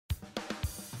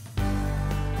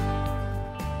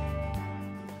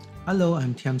Hello,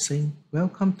 I'm Tiam Singh.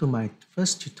 Welcome to my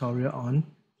first tutorial on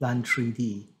Plant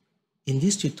 3D. In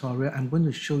this tutorial, I'm going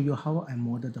to show you how I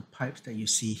model the pipes that you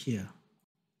see here.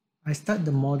 I start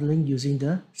the modeling using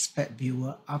the spec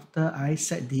viewer after I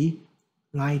set the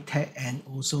line tag and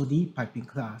also the piping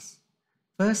class.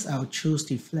 First, I'll choose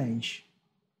the flange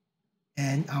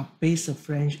and I'll paste the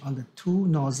flange on the two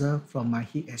nozzles from my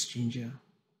heat exchanger.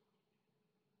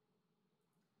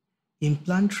 In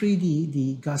Plant 3D,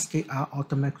 the gaskets are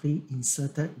automatically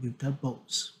inserted with the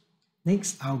bolts.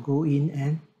 Next, I'll go in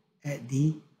and add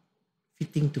the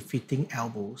fitting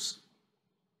elbows.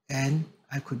 And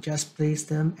I could just place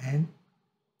them and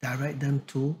direct them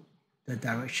to the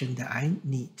direction that I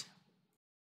need.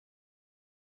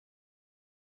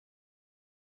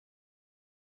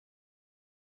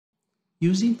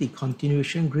 Using the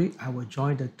continuation grid, I will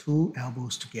join the two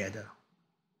elbows together.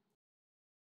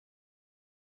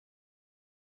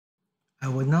 I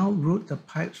will now route the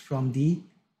pipes from the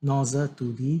nozzle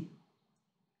to the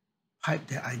pipe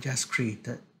that I just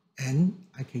created, and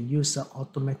I can use the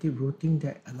automatic routing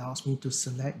that allows me to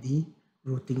select the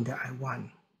routing that I want.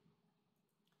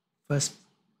 First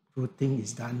routing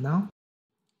is done now.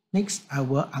 Next, I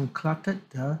will unclutter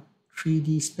the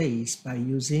 3D space by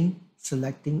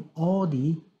selecting all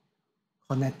the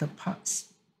connected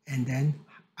parts and then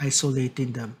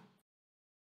isolating them.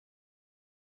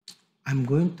 I'm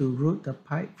going to route the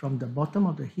pipe from the bottom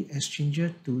of the heat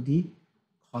exchanger to the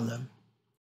column.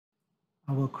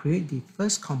 I will create the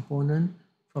first component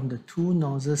from the two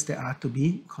nozzles that are to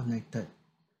be connected.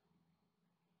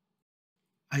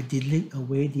 I delete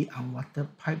away the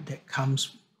unwanted pipe that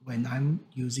comes when I'm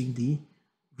using the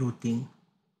routing.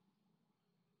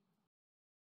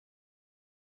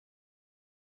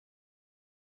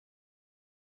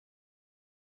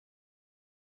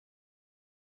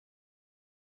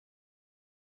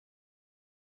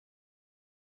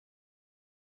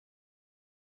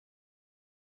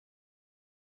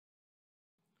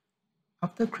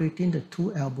 After creating the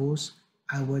two elbows,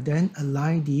 I will then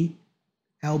align the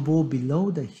elbow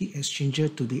below the heat exchanger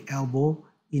to the elbow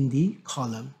in the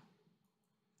column.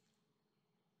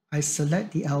 I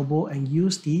select the elbow and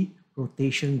use the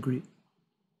rotation grid,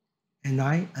 and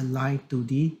I align to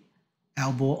the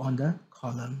elbow on the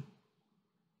column.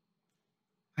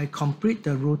 I complete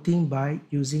the routing by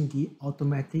using the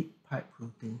automatic pipe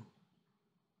routing.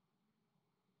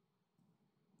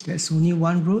 There's only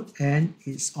one route and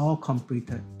it's all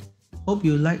completed. Hope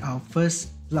you like our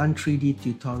first Plant 3D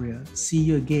tutorial. See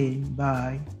you again.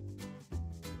 Bye.